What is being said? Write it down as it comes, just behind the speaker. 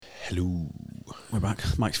Hello. We're back.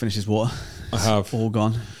 Mike's finished his water. I have. All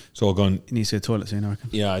gone. It's all gone. He needs to go to the toilet soon, I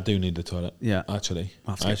reckon. Yeah, I do need the toilet. Yeah. Actually.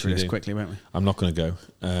 We'll have to get through this quickly, won't we? I'm not going to go.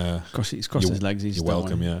 He's crossed his legs. He's you're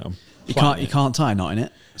welcome, yeah. He can't tie a knot in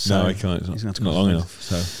it. So no, he can't. It's not long enough.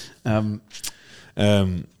 So,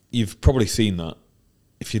 you've probably seen that.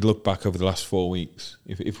 If you look back over the last 4 weeks,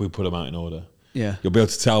 if we put them out in order, yeah, you'll be able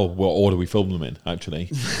to tell what order we filmed them in, actually,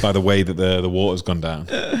 by the way that the water's gone down.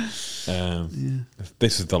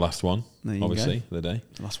 This is the last one, obviously, of the day.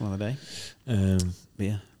 The last one of the day.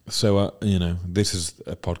 Yeah. So, this is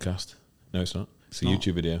a podcast. No, it's not. It's a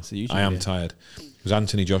YouTube video. I am tired. It was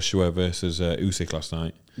Anthony Joshua versus Usyk last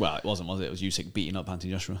night. Well, it wasn't, was it? It was Usyk beating up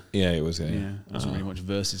Anthony Joshua. Yeah, it was. Yeah. There wasn't really much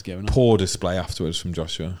versus going on. Poor display afterwards from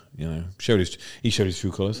Joshua. He showed his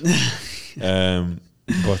true colours.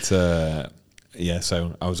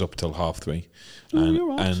 So I was up till 3:30,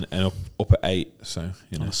 and up at 8. So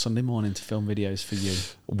on a Sunday morning to film videos for you.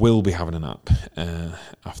 We'll be having a nap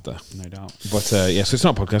after, no doubt. But so it's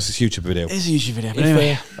not a podcast; it's a YouTube video. It's a YouTube video. But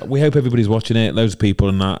anyway, we hope everybody's watching it. Loads of people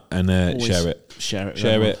and that, and share it. Share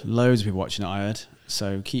it. Loads of people watching it. I heard.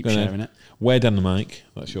 So keep sharing it. We're down the mic.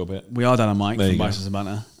 That's your bit. We are down the mic from Bisons and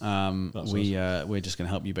Banter. We're just going to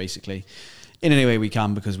help you basically in any way we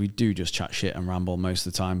can, because we do just chat shit and ramble most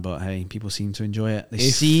of the time. But hey, people seem to enjoy it. They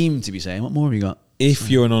seem to be saying, "What more have you got?" If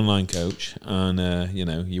you're an online coach and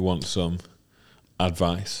you want some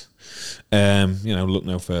advice, look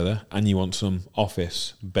no further, and you want some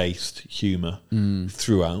office-based humour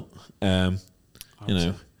throughout, I'd say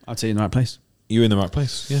you're in the right place. You're in the right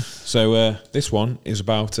place, yeah. So this one is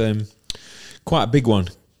about quite a big one,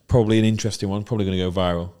 probably an interesting one, probably going to go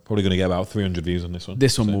viral, probably going to get about 300 views on this one.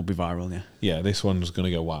 This one will be viral, yeah. Yeah, this one's going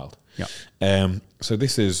to go wild. Yeah. So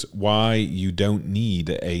this is why you don't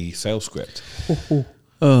need a sales script.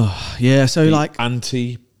 Yeah. So like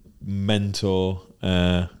anti-mentor,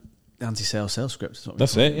 anti-sales sales script.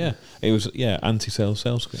 That's it. Yeah, it was. Yeah, anti-sales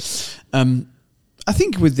sales script. I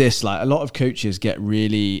think with this, like a lot of coaches get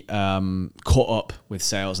really caught up with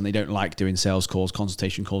sales, and they don't like doing sales calls,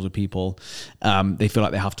 consultation calls with people. They feel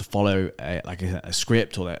like they have to follow a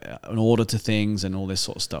script or an order to things and all this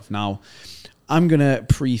sort of stuff. Now, I'm going to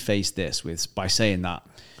preface this by saying that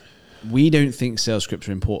we don't think sales scripts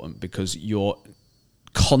are important, because your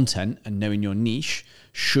content and knowing your niche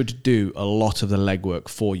should do a lot of the legwork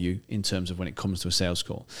for you in terms of when it comes to a sales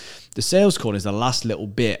call. The sales call is the last little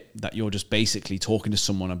bit that you're just basically talking to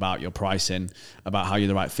someone about your pricing, about how you're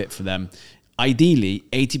the right fit for them. Ideally,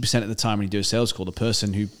 80% of the time when you do a sales call, the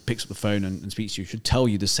person who picks up the phone and speaks to you should tell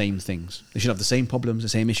you the same things. They should have the same problems, the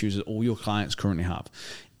same issues that all your clients currently have.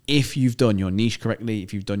 If you've done your niche correctly,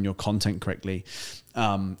 if you've done your content correctly,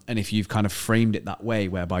 and if you've kind of framed it that way,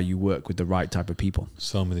 whereby you work with the right type of people.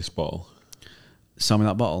 Sell me this bottle. Sell me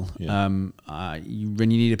that bottle. Yeah.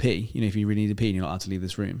 When you need a pee, if you really need a pee and you're not allowed to leave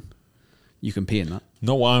this room, you can pee in that.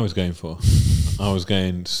 Not what I was going for.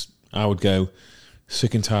 I would go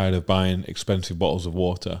sick and tired of buying expensive bottles of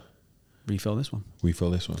water. Refill this one.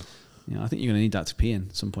 Yeah, I think you're going to need that to pee in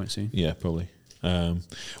at some point soon. Yeah, probably.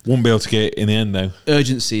 Won't be able to get it in the end though.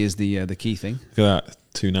 Urgency is the key thing. Look at that,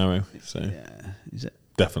 too narrow. So yeah, is it?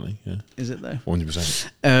 Definitely, yeah. Is it though?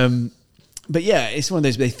 100%. But yeah, it's one of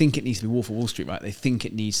those, they think it needs to be Wolf of Wall Street, right? They think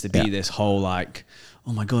it needs to be this whole like,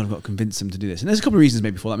 oh my God, I've got to convince them to do this. And there's a couple of reasons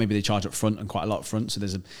maybe for that. Maybe they charge up front and quite a lot up front. So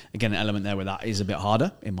there's, again, an element there where that is a bit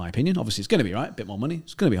harder, in my opinion. Obviously, it's going to be, right? A bit more money.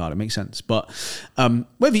 It's going to be harder. It makes sense. But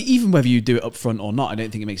whether you do it up front or not, I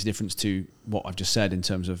don't think it makes a difference to what I've just said in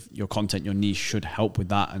terms of your content. Your niche should help with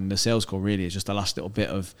that. And the sales call really is just the last little bit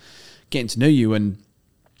of getting to know you. And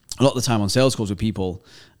a lot of the time on sales calls with people,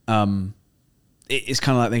 it's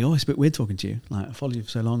kind of like they go, it's a bit weird talking to you. Like, I followed you for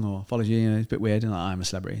so long, or followed you, it's a bit weird. And like, I'm a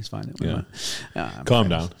celebrity, it's fine. Calm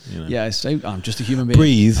down. Yeah, I'm just a human being.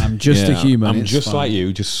 Breathe. I'm just a human. I'm just fine. Like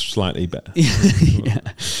you, just slightly better.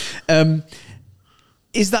 Is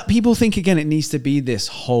that people think, again, it needs to be this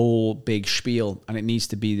whole big spiel, and it needs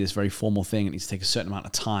to be this very formal thing. It needs to take a certain amount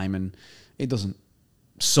of time, and it doesn't.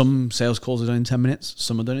 Some sales calls are done in 10 minutes.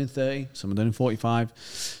 Some are done in 30. Some are done in 45.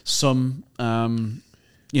 Some...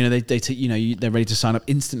 they take, they're ready to sign up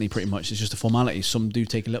instantly pretty much. It's just a formality. Some do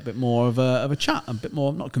take a little bit more of a chat, a bit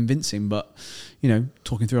more, not convincing, but,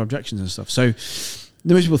 talking through objections and stuff. So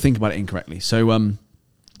most people think about it incorrectly. So,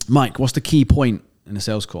 Mike, what's the key point in a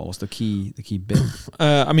sales call? What's the key bit?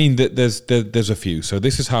 There's a few. So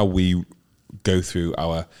this is how we go through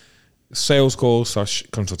our sales call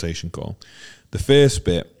 / consultation call. The first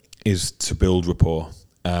bit is to build rapport,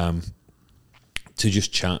 to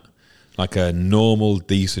just chat. like a normal,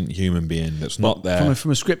 decent human being that's not there.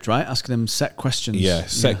 From a script, right? Asking them set questions. Yeah,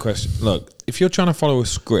 set questions. Look, if you're trying to follow a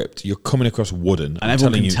script, you're coming across wooden. And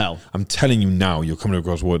everyone can tell. I'm telling you now, you're coming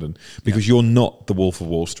across wooden because you're not the Wolf of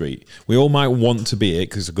Wall Street. We all might want to be it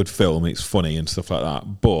because it's a good film, it's funny and stuff like that.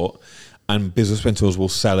 And business mentors will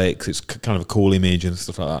sell it because it's kind of a cool image and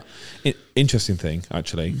stuff like that. Interesting thing,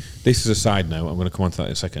 actually. This is a side note. I'm going to come on to that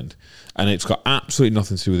in a second. And it's got absolutely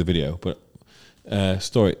nothing to do with the video, but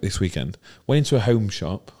story this weekend. Went into a home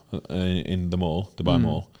shop in the mall, Dubai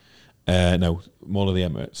Mall. Mall of the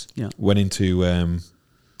Emirates. Yeah. Went into, I'm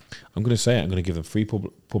going to say it, I'm going to give them free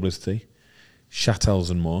publicity.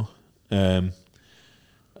 Chattels and more. And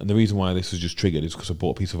the reason why this was just triggered is because I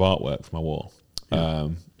bought a piece of artwork for my wall. Yeah.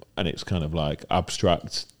 And it's kind of like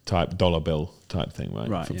abstract type dollar bill type thing,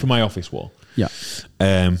 right? For my office wall. Yeah.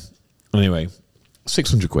 Anyway,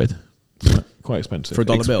 600 quid. Quite expensive. For a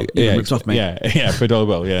dollar bill? Yeah, ripped off, mate. Yeah, for a dollar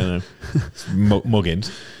bill. Yeah, no.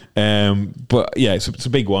 Muggins. But yeah, it's a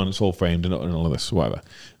big one. It's all framed and all of this, whatever.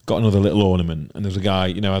 Got another little ornament, and there's a guy,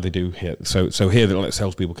 you know how they do here. So here, they let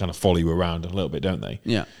salespeople kind of follow you around a little bit, don't they?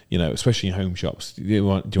 Yeah. You know, especially in home shops. Do you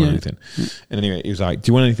want anything? Yeah. And anyway, he was like, "Do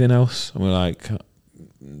you want anything else?" And we're like,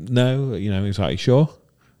 "No." You know, he was like, "Sure."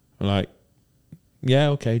 We're like, "Yeah,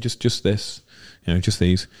 okay, just this. You know, just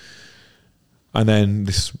these." And then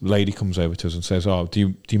this lady comes over to us and says, "Oh,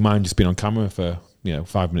 do you mind just being on camera for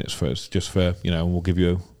 5 minutes for us, just for we'll give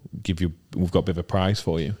you we've got a bit of a prize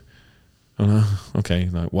for you." And okay,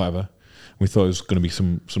 like whatever. We thought it was going to be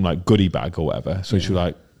some like goodie bag or whatever. So she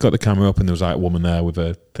like got the camera up and there was like a woman there with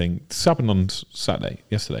a thing. This happened on Friday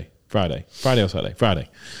or Saturday.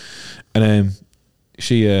 And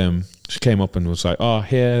she came up and was like, "Oh,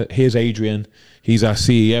 here's Adrian. He's our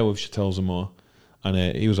CEO of Chattels and More."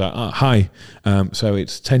 And he was like, "Oh, hi. So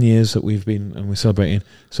it's 10 years that we've been and we're celebrating.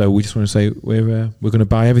 So we just want to say we're going to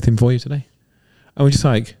buy everything for you today." And we're just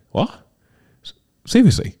like, "What?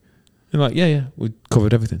 Seriously?" And like, yeah, we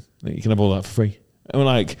covered everything. You can have all that for free. And we're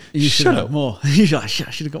like, "You shut up more." You're like, "Shit,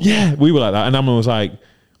 I should have got more." Yeah, we were like that. And Amna was like,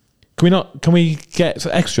 "Can we get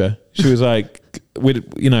extra?" She was like,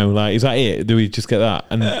 "Is that it? Do we just get that?"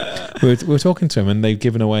 And we were talking to him, and they'd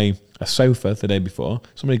given away a sofa the day before.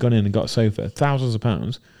 Somebody had gone in and got a sofa, thousands of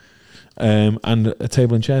pounds, and a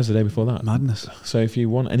table and chairs the day before that. Madness. So if you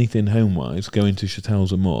want anything home-wise, go into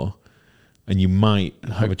Chattels and More, and you might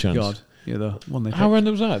have a chance. God. Yeah, the one they picked. How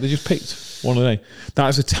random was that? They just picked one a day.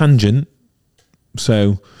 That's a tangent.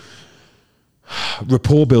 So,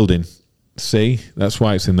 rapport building. See, that's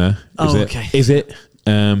why it's in there. Okay. Is it?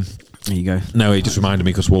 There you go. No, it just reminded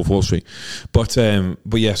me because Wolf of Wall Street. But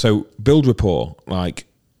yeah, so build rapport. Like,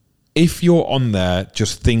 if you're on there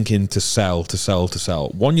just thinking to sell,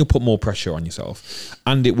 one, you'll put more pressure on yourself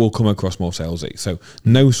and it will come across more salesy. So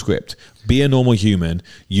no script. Be a normal human.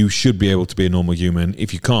 You should be able to be a normal human.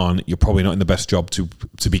 If you can't, you're probably not in the best job to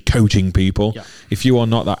be coaching people. Yeah. If you are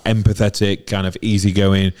not that empathetic, kind of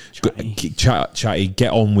easygoing, chatty,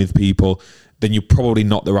 get on with people, then you're probably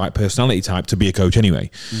not the right personality type to be a coach anyway.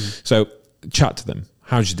 So chat to them.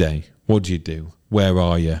 How's your day? What do you do? Where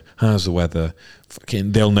are you? How's the weather?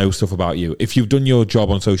 They'll know stuff about you. If you've done your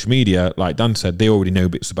job on social media, like Dan said, they already know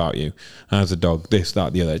bits about you. How's the dog? This,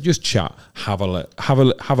 that, the other. Just chat. Have a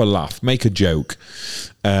laugh. Make a joke.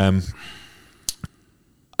 And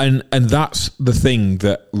that's the thing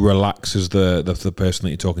that relaxes the person that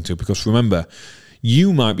you're talking to. Because remember,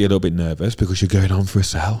 you might be a little bit nervous because you're going on for a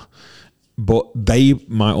sell. But they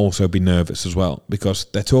might also be nervous as well because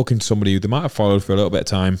they're talking to somebody who they might have followed for a little bit of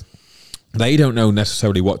time. They don't know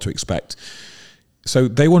necessarily what to expect. So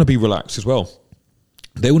they want to be relaxed as well.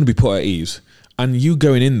 They want to be put at ease. And you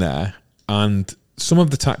going in there, and some of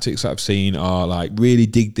the tactics that I've seen are like really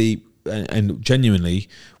dig deep and genuinely,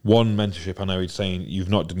 one mentorship I know he's saying you've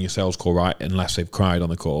not done your sales call right unless they've cried on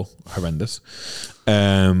the call. Horrendous.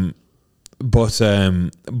 But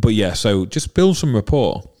yeah, so just build some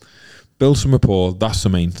rapport. That's the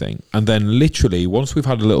main thing. And then literally, once we've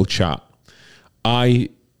had a little chat, I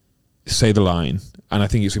say the line, and I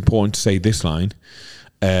think it's important to say this line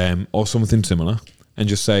or something similar, and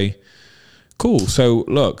just say, "Cool. So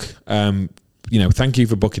look, thank you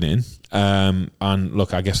for booking in. And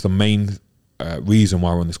look, I guess the main reason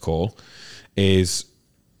why we're on this call is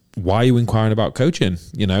why are you inquiring about coaching?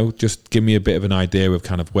 Just give me a bit of an idea of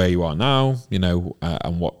kind of where you are now,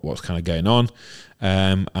 and what's kind of going on."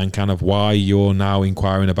 And kind of why you're now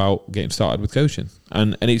inquiring about getting started with coaching.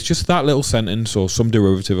 And it's just that little sentence or some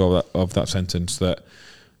derivative of that sentence that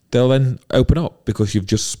they'll then open up because you've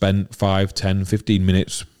just spent 5, 10, 15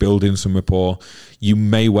 minutes building some rapport. You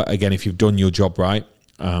may, again, if you've done your job right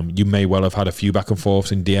You may well have had a few back and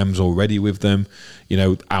forths in DMs already with them,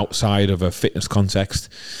 outside of a fitness context.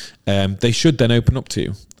 They should then open up to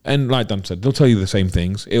you. And like Dan said, they'll tell you the same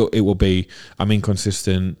things. It will be, I'm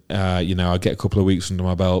inconsistent. I get a couple of weeks under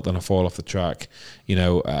my belt, then I fall off the track.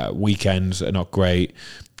 Weekends are not great.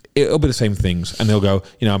 It'll be the same things. And they'll go,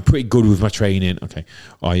 I'm pretty good with my training. Okay,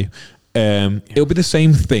 are you? It'll be the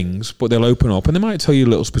same things, but they'll open up and they might tell you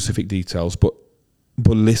little specific details, but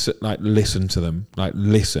listen to them,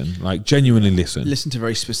 genuinely listen. Listen to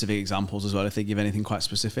very specific examples as well. If they give anything quite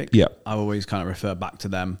specific, I always kind of refer back to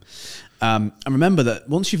them. And remember that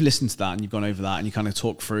once you've listened to that and you've gone over that and you kind of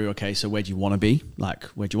talk through, okay, so where do you want to be? Like,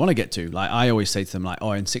 where do you want to get to? Like, I always say to them, like,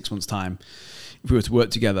 in 6 months' time, if we were to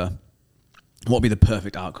work together, what would be the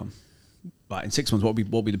perfect outcome? Like, in 6 months, what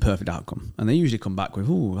would be the perfect outcome? And they usually come back with,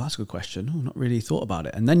 oh, that's a good question. Oh, not really thought about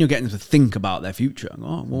it. And then you're getting them to think about their future. And,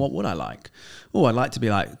 well, what would I like? Oh, I'd like to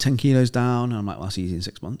be like 10 kilos down. And I'm like, well, that's easy in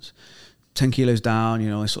 6 months. 10 kilos down,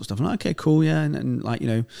 all this sort of stuff. I'm like, okay, cool, yeah. And like,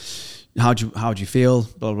 how do you feel?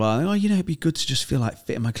 Blah, blah, blah. Oh, it'd be good to just feel like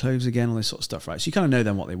fit in my clothes again, all this sort of stuff, right? So you kind of know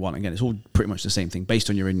then what they want. Again, it's all pretty much the same thing based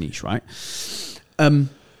on your own niche, right? And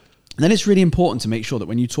then it's really important to make sure that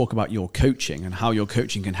when you talk about your coaching and how your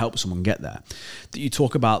coaching can help someone get there, that you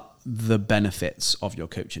talk about the benefits of your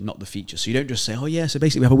coaching, not the features. So you don't just say, so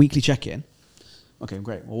basically we have a weekly check-in. Okay,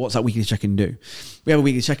 great. Well, what's that weekly check-in do? We have a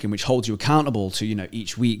weekly check-in which holds you accountable to,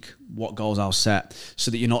 each week what goals I'll set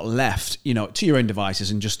so that you're not left, to your own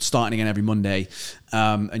devices and just starting again every Monday.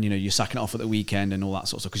 And, you're sacking it off at the weekend and all that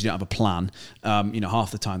sort of stuff because you don't have a plan.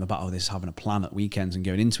 Half the time the battle is having a plan at weekends and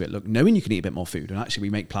going into it. Look, knowing you can eat a bit more food. And actually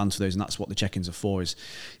we make plans for those, and that's what the check-ins are for, is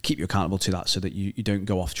keep you accountable to that so that you don't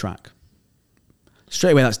go off track.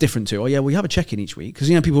 Straight away, that's different to, we have a check-in each week. Because,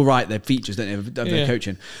 people write their features, don't they, of their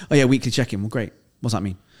coaching. Weekly check-in. Well, great. What's that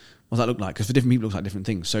mean? What's that look like? Because for different people, it looks like different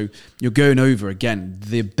things. So you're going over, again,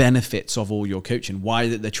 the benefits of all your coaching, why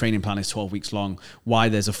the training plan is 12 weeks long, why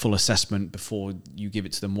there's a full assessment before you give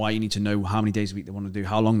it to them, why you need to know how many days a week they want to do,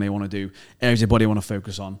 how long they want to do, areas of their body they want to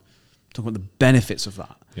focus on. Talk about the benefits of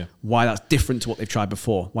that. Yeah. Why that's different to what they've tried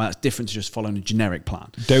before. Why that's different to just following a generic plan.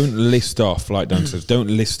 Don't list off, like Dan says, don't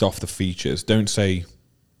list off the features. Don't say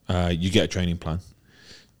you get a training plan.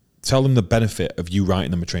 Tell them the benefit of you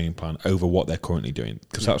writing them a training plan over what they're currently doing,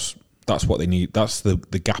 because that's what they need. That's the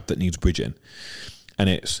gap that needs bridging. And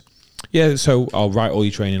it's, so I'll write all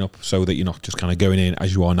your training up so that you're not just kind of going in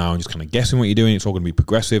as you are now and just kind of guessing what you're doing. It's all going to be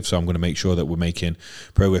progressive. So I'm going to make sure that we're making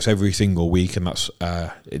progress every single week. And that's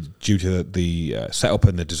due to the setup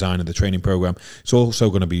and the design of the training program. It's also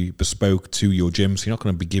going to be bespoke to your gym. So you're not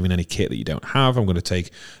going to be given any kit that you don't have. I'm going to take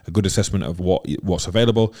a good assessment of what's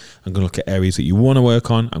available. I'm going to look at areas that you want to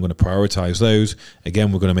work on. I'm going to prioritize those.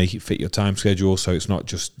 Again, we're going to make it fit your time schedule. So it's not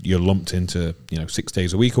just you're lumped into 6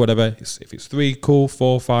 days a week or whatever. If it's 3, cool,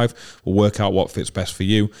 4, 5. We'll work out what fits best for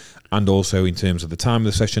you. And also in terms of the time of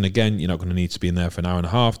the session, again, you're not going to need to be in there for an hour and a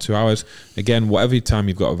half, 2 hours. Again, whatever time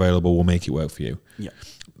you've got available, we'll make it work for you. Yeah.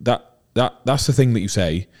 That's the thing that you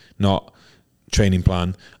say, not training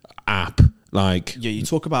plan, app. You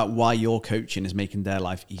talk about why your coaching is making their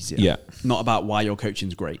life easier. Yeah. Not about why your coaching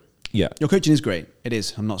is great. Yeah. Your coaching is great. It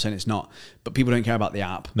is. I'm not saying it's not. But people don't care about the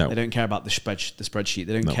app. No. They don't care about the spreadsheet.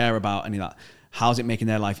 They don't care about any of that. How's it making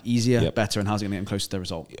their life easier, better, and how's it going to get them closer to their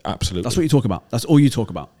result? Absolutely. That's what you talk about. That's all you talk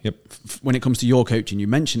about. Yep. When it comes to your coaching, you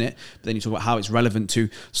mention it, but then you talk about how it's relevant to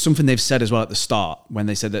something they've said as well at the start when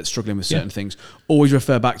they said that struggling with certain things. Always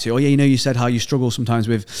refer back to, you said how you struggle sometimes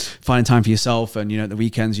with finding time for yourself, and at the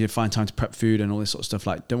weekends you find time to prep food and all this sort of stuff.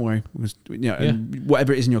 Like, don't worry, and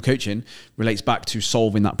whatever it is in your coaching relates back to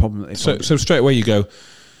solving that problem that they solved. So straight away you go.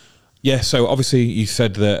 Yeah, so obviously you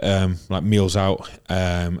said that meals out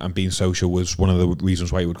and being social was one of the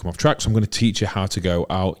reasons why you would come off track. So I'm going to teach you how to go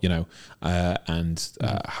out,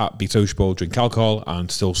 and be sociable, drink alcohol, and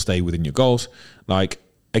still stay within your goals.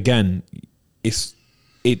 Again, it's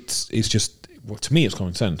just, well, to me it's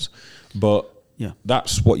common sense, but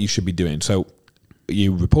that's what you should be doing. So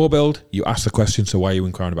you rapport build, you ask the question, so why are you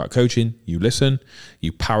inquiring about coaching? You listen,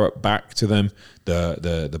 you parrot back to them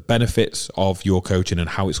the benefits of your coaching and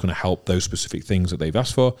how it's going to help those specific things that they've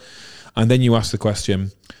asked for. And then you ask the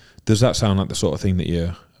question, does that sound like the sort of thing that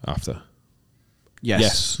you're after?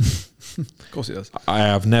 Yes. Of course it does. I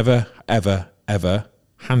have never, ever,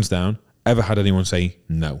 hands down, ever had anyone say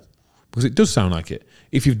no. Because it does sound like it.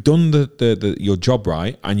 If you've done your job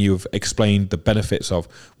right and you've explained the benefits of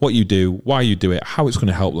what you do, why you do it, how it's going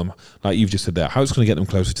to help them, like you've just said there, how it's going to get them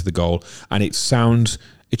closer to the goal, and it sounds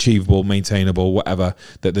achievable, maintainable, whatever,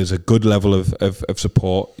 that there's a good level of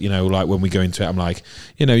support. You know, like when we go into it, I'm like,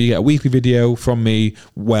 you know, you get a weekly video from me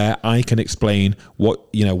where I can explain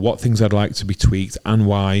what things I'd like to be tweaked and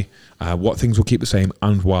why, what things will keep the same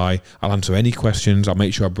and why. I'll answer any questions. I'll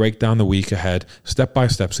make sure I break down the week ahead step by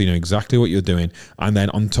step so you know exactly what you're doing. And then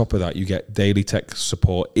on top of that, you get daily tech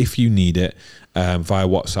support if you need it via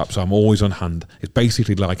WhatsApp. So I'm always on hand. It's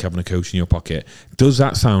basically like having a coach in your pocket. Does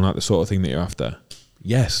that sound like the sort of thing that you're after?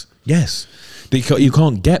 Yes. You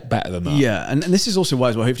can't get better than that. Yeah, and this is also why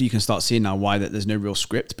as well, hopefully you can start seeing now why that there's no real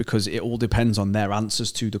script, because it all depends on their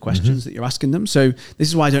answers to the questions that you're asking them. So this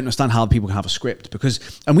is why I don't understand how people can have a script,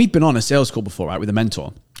 and we've been on a sales call before, right, with a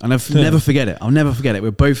mentor, and I'll never forget it.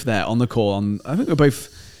 We're both there on the call I think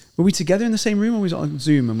were we together in the same room, or was it on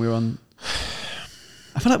Zoom and we were on...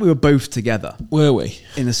 I feel like we were both together. Were we?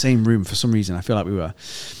 In the same room for some reason. I feel like we were.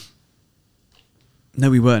 No,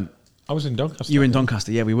 we weren't. I was in Doncaster. You were in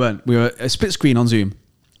Doncaster, yeah, we weren't. We were a split screen on Zoom.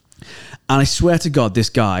 And I swear to God, this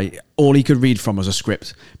guy, all he could read from was a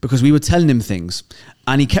script, because we were telling him things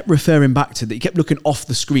and he kept referring back to that. He kept looking off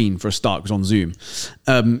the screen for a start, because on Zoom.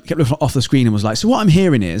 Kept looking off the screen and was like, so what I'm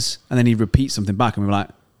hearing is, and then he'd repeat something back and we were like,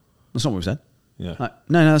 that's not what we said. Yeah. Like,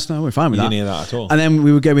 no, that's not, we're fine with that. You didn't hear that at all. And then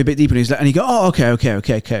we would go a bit deeper and he'd go, oh,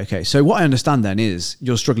 okay. So what I understand then is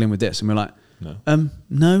you're struggling with this. And we're like,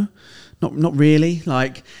 no. Not really.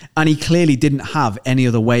 Like, and he clearly didn't have any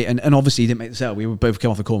other way. And obviously he didn't make the sale. We both came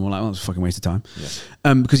off the call and we're like, oh, that's a fucking waste of time.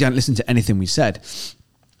 Yeah. Because he hadn't listened to anything we said.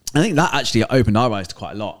 I think that actually opened our eyes to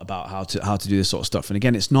quite a lot about how to do this sort of stuff. And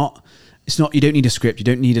again, it's not, you don't need a script. You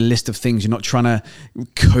don't need a list of things. You're not trying to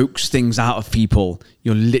coax things out of people.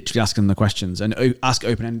 You're literally asking them the questions and ask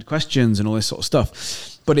open-ended questions and all this sort of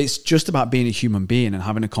stuff. But it's just about being a human being and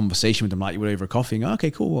having a conversation with them like you would over a coffee and go,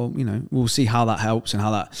 okay, cool. Well, you know, we'll see how that helps and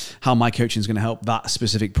how my coaching is going to help that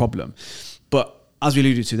specific problem. But as we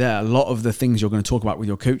alluded to there, a lot of the things you're going to talk about with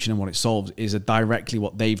your coaching and what it solves is directly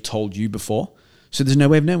what they've told you before. So there's no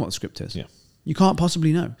way of knowing what the script is. Yeah. You can't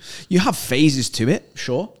possibly know. You have phases to it,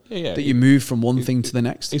 sure. Yeah. That you move from one thing to the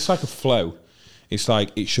next. It's like a flow. It's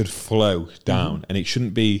like it should flow down and it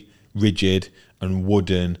shouldn't be rigid and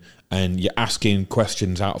wooden and you're asking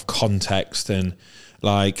questions out of context and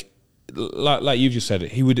like you just said,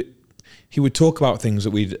 he would talk about things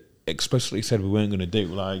that we'd explicitly said we weren't going to do.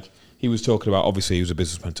 Like he was talking about, obviously he was a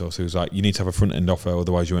business mentor, so he was like, you need to have a front end offer,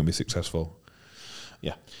 otherwise you won't be successful.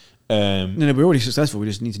 Yeah. No, we're already successful. We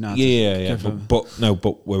just need to know.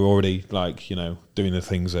 But we're already like, you know, doing the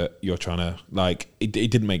things that you're trying to like. It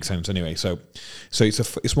didn't make sense anyway. So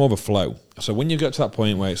it's more of a flow. So when you get to that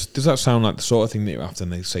point where does that sound like the sort of thing that you're after?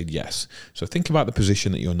 And they say yes. So think about the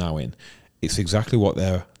position that you're now in. It's exactly what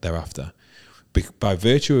they're after. By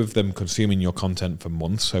virtue of them consuming your content for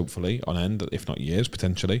months, hopefully on end, if not years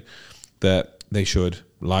potentially, that they should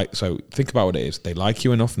like. So think about what it is. They like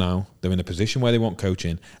you enough now. They're in a position where they want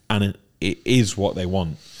coaching, and it is what they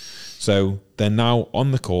want. So they're now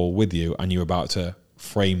on the call with you, and you're about to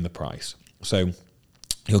frame the price. So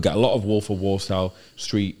you'll get a lot of wall for wall style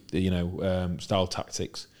street, style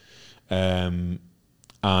tactics, and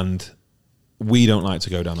we don't like to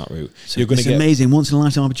go down that route. So you're going to get amazing once in a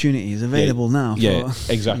lifetime opportunity is available now.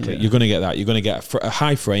 Exactly. Yeah. You're going to get that. You're going to get a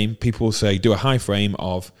high frame. People will say do a high frame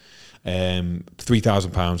of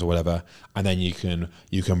 £3,000 or whatever, and then you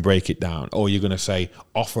can break it down. Or you're going to say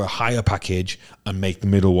offer a higher package and make the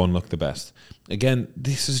middle one look the best. Again,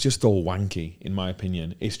 this is just all wanky in my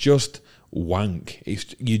opinion. It's just wank.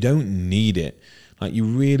 You don't need it. Like you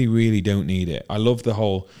really, really don't need it. I love the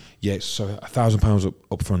whole so £1,000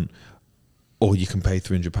 up front, or you can pay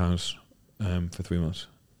 £300 for 3 months.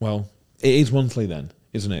 Well, it is monthly then,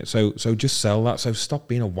 isn't it? So just sell that. So stop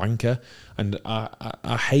being a wanker. And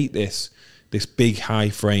I hate this big high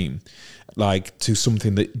frame, like to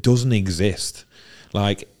something that doesn't exist.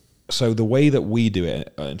 Like, so the way that we do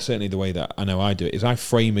it, and certainly the way that I know I do it, is I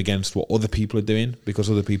frame against what other people are doing because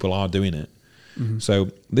other people are doing it. Mm-hmm. So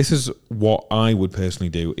this is what I would personally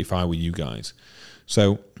do if I were you guys.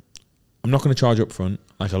 So I'm not going to charge up front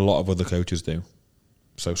like a lot of other coaches do.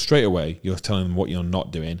 So straight away, you're telling them what you're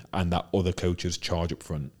not doing and that other coaches charge up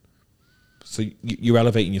front. So you're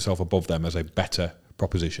elevating yourself above them as a better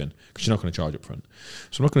proposition because you're not going to charge up front.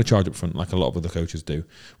 So I'm not going to charge up front like a lot of other coaches do,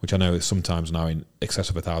 which I know is sometimes now in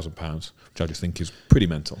excess of £1,000, which I just think is pretty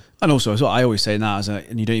mental. And also, as what I always say now,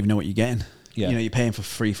 and you don't even know what you're getting. Yeah. You know, you're paying for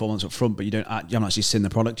 3-4 months up front, but you haven't actually seen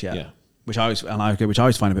the product yet. Yeah. Which I always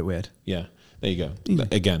find a bit weird. Yeah. There you go.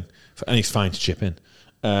 Again, and it's fine to chip in.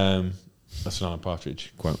 That's an Alan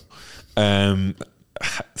Partridge quote.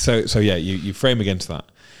 So you frame against that,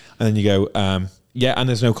 and then you go, and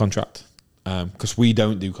there's no contract because we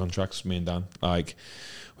don't do contracts. Me and Dan, like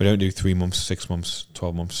We don't do 3 months, 6 months,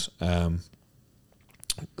 12 months.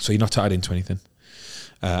 So you're not tied into anything.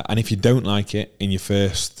 And if you don't like it in your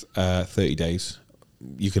first 30 days,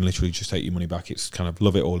 you can literally just take your money back. It's kind of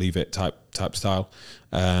love it or leave it type style.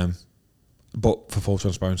 But for full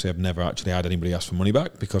transparency, I've never actually had anybody ask for money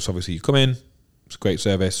back, because obviously you come in, it's a great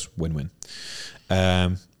service, win-win.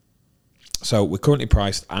 So we're currently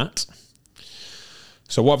priced at.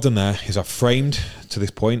 So what I've done there is I've framed to this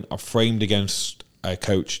point. I've framed against a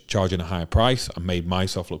coach charging a higher price. I made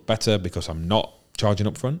myself look better because I'm not charging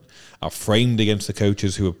up front. I've framed against the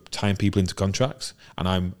coaches who are tying people into contracts, and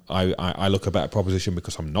I look a better proposition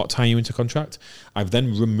because I'm not tying you into contract. I've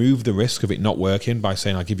then removed the risk of it not working by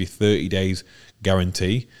saying I'll give you 30 days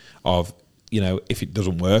guarantee of, if it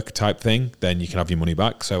doesn't work type thing, then you can have your money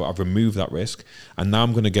back. So I've removed that risk, and now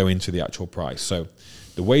I'm going to go into the actual price. So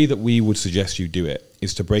the way that we would suggest you do it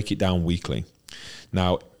is to break it down weekly.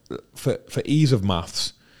 Now, for ease of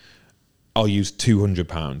maths, I'll use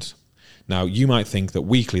 £200. Now, you might think that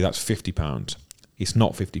weekly, that's £50. It's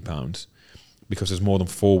not £50 because there's more than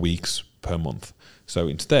 4 weeks per month. So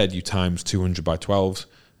instead, you times 200 by 12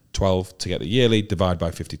 to get the yearly, divide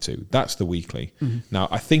by 52. That's the weekly. Mm-hmm. Now,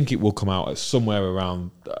 I think it will come out at somewhere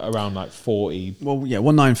around like 40. Well, yeah,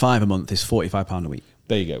 195 a month is £45 a week.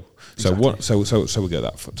 There you go. Exactly. So we go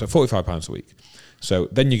that. So £45 a week. So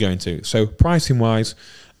then you go into, so pricing wise,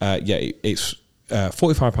 it's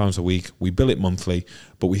 £45 a week. We bill it monthly,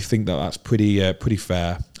 but we think that that's pretty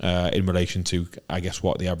fair in relation to, I guess,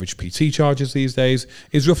 what the average PT charges these days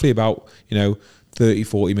is roughly about 30,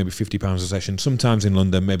 40, maybe £50 a session. Sometimes in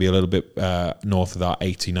London, maybe a little bit north of that,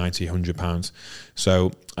 80, 90, £100.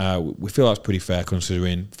 So we feel that's pretty fair,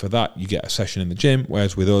 considering for that you get a session in the gym,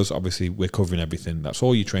 whereas with us, obviously, we're covering everything. That's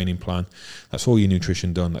all your training plan. That's all your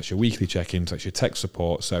nutrition done. That's your weekly check-ins. That's your tech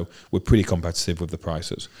support. So we're pretty competitive with the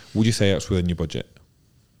prices. Would you say that's within your budget?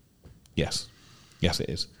 Yes. Yes, it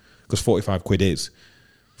is. Because 45 quid is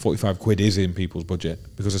in people's budget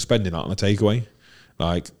because they're spending that on a takeaway.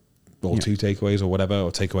 Or 2 takeaways or whatever,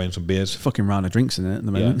 or take away some beers. Fucking round of drinks in it at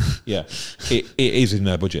the moment. Yeah. It is in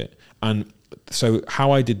their budget. And so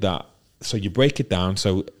how I did that, so you break it down.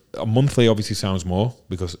 So a monthly obviously sounds more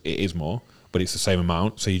because it is more, but it's the same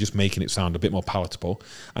amount. So you're just making it sound a bit more palatable.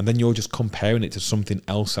 And then you're just comparing it to something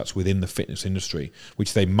else that's within the fitness industry,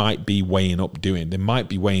 which they might be weighing up doing. They might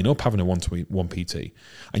be weighing up having a one PT.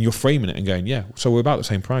 And you're framing it and going, yeah, so we're about the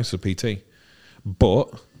same price as a PT. But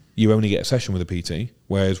you only get a session with a PT,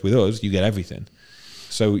 whereas with us, you get everything.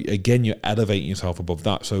 So again, you're elevating yourself above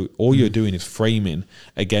that. So all you're doing is framing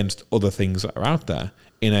against other things that are out there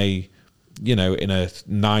in a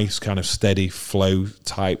nice kind of steady flow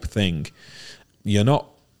type thing. You're not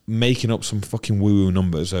making up some fucking woo-woo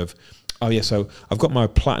numbers of, oh yeah, so I've got my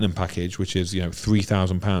platinum package, which is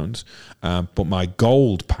 £3,000, but my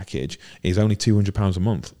gold package is only £200 a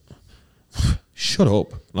month. Shut up.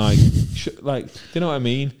 Do you know what I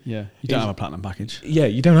mean? Yeah. You don't have a platinum package. Yeah,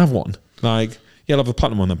 you don't have one. Yeah, I'll have the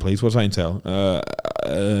platinum one then, please. What does that entail?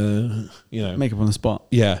 Make up on the spot.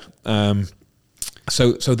 Yeah.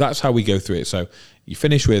 So that's how we go through it. So you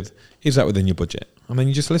finish with, is that within your budget? And then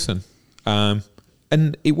you just listen. And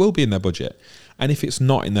it will be in their budget. And if it's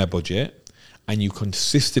not in their budget, and you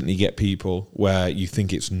consistently get people where you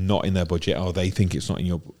think it's not in their budget or they think it's not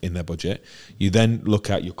in their budget, you then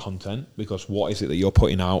look at your content, because what is it that you're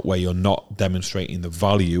putting out where you're not demonstrating the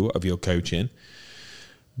value of your coaching?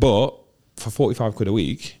 But for 45 quid a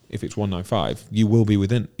week, if it's 195, you will be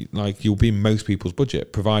within, you'll be in most people's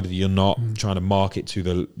budget, provided you're not trying to market to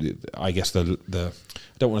the I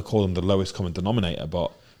don't want to call them the lowest common denominator,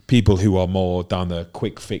 but people who are more down the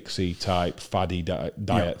quick fixy type faddy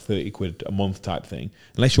diet, 30 quid a month type thing.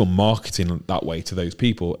 Unless you're marketing that way to those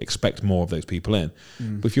people, expect more of those people in.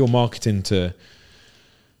 But if you're marketing to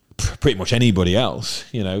pretty much anybody else,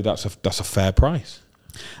 that's a fair price.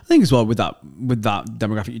 I think as well with that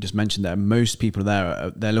demographic you just mentioned there, most people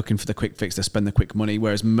there they're looking for the quick fix, they spend the quick money,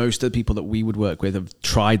 whereas most of the people that we would work with have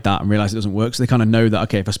tried that and realized it doesn't work. So they kind of know that,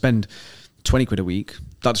 okay, if I spend 20 quid a week,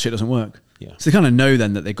 that shit doesn't work. Yeah. So they kind of know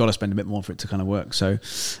then that they've got to spend a bit more for it to kind of work. So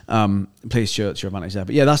plays to your advantage there.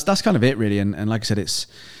 But yeah, that's kind of it really. And like I said, it's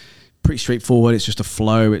pretty straightforward. It's just a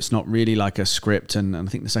flow. It's not really like a script. And I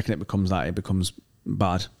think the second it becomes that, it becomes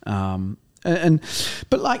bad. But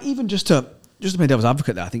like even just to play devil's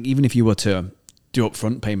advocate there, I think even if you were to do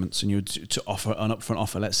upfront payments and you were to offer an upfront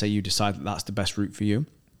offer, let's say you decide that that's the best route for you,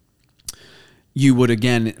 you would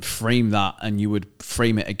again frame that and you would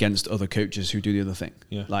frame it against other coaches who do the other thing.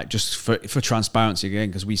 Yeah. Like just for transparency again,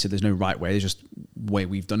 because we said there's no right way, there's just way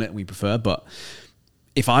we've done it and we prefer. But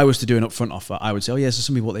if I was to do an upfront offer, I would say, oh yeah, so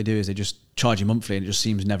some people, what they do is they just charge you monthly and it just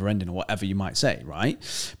seems never ending, or whatever you might say, right?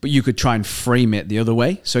 But you could try and frame it the other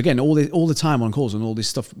way. So again, all the time on calls and all this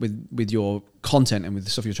stuff with your content and with the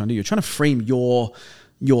stuff you're trying to do, you're trying to frame your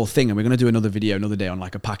thing. And we're going to do another video another day on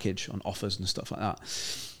like a package, on offers and stuff like that.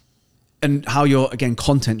 And how your, again,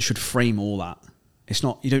 content should frame all that. It's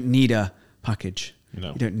not, you don't need a package.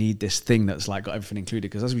 No. You don't need this thing that's like got everything included,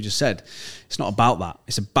 because as we just said, it's not about that.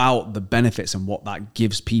 It's about the benefits and what that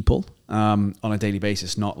gives people on a daily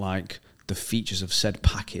basis, not like the features of said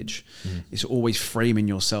package. It's always framing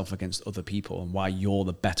yourself against other people and why you're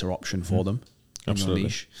the better option for them. Absolutely.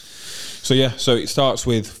 Niche. So yeah, so it starts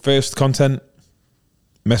with first content,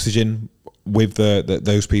 messaging with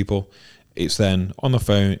those people. It's then on the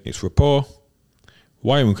phone, it's rapport.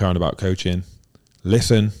 Why am I caring about coaching?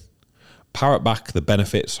 Listen. Parrot back the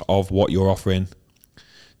benefits of what you're offering.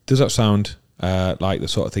 Does that sound like the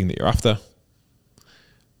sort of thing that you're after?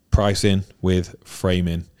 Pricing with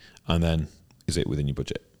framing, and then is it within your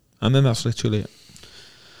budget? And then that's literally it.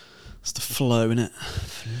 It's the flow, innit?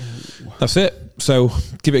 Flow. That's it. So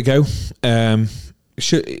give it a go.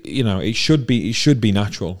 It should be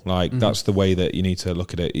natural. Like that's the way that you need to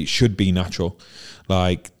look at it. It should be natural.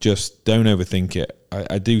 Like, just don't overthink it.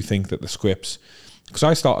 I do think that the scripts, because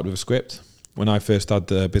I started with a script when I first had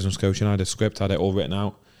the business coaching. I had a script, I had it all written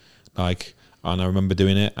out, and I remember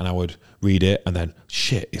doing it, and I would read it, and then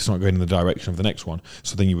shit, it's not going in the direction of the next one.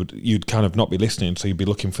 So then you'd kind of not be listening, so you'd be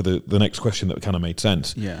looking for the next question that kind of made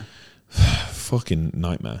sense. Yeah. Fucking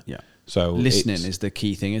nightmare. Yeah. So listening is the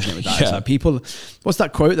key thing, isn't it? With that, Yeah. It's like people. What's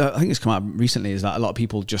that quote that I think it's come out recently? Is that a lot of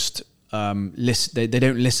people just listen? They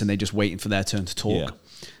don't listen. They just waiting for their turn to talk. Yeah.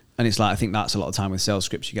 And it's like, I think that's a lot of time with sales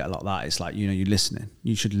scripts. You get a lot of that. It's like, you're listening.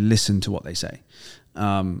 You should listen to what they say,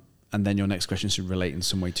 and then your next question should relate in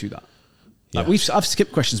some way to that. Like I've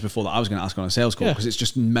skipped questions before that I was going to ask on a sales call, because it's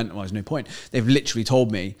just mental. There's no point. They've literally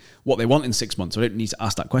told me what they want in 6 months, so I don't need to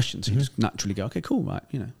ask that question. So you just naturally go, okay, cool, right,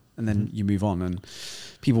 and then you move on. And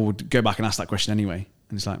people would go back and ask that question anyway,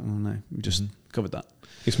 and it's like, well, no, we just covered that.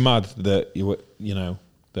 It's mad that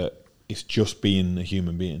that it's just being a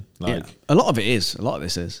human being. Like, a lot of it is. A lot of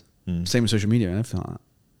this is. Same with social media and everything like that.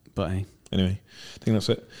 But hey, anyway, I think that's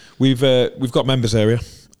it. We've got members area.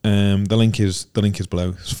 The link is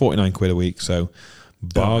below. It's 49 quid a week, so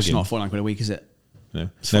bargain. It's not 49 quid a week, is it? No,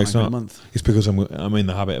 It's it's not not. a month. It's because I'm in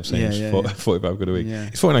the habit of saying it's 45 quid a week. Yeah.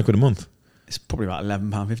 It's 49 quid a month. It's probably about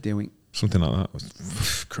 £11.50 a week. Something like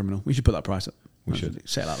that. Criminal. We should put that price up. We should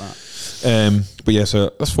say it like that. But yeah,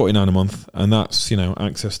 so that's 49 a month, and that's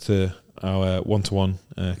access to our one-to-one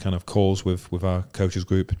kind of calls with our coaches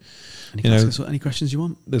group. Any questions you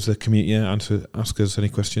want? There's a community. Ask us any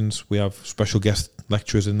questions. We have special guest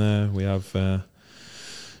lecturers in there. We have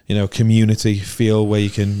community feel where you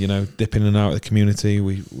can dip in and out of the community.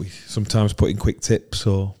 We sometimes put in quick tips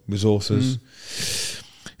or resources.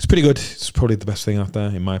 It's pretty good. It's probably the best thing out there,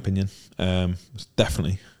 in my opinion. It's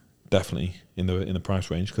definitely in the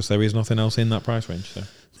price range, because there is nothing else in that price range. So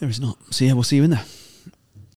There is not. So yeah, we'll see you in there.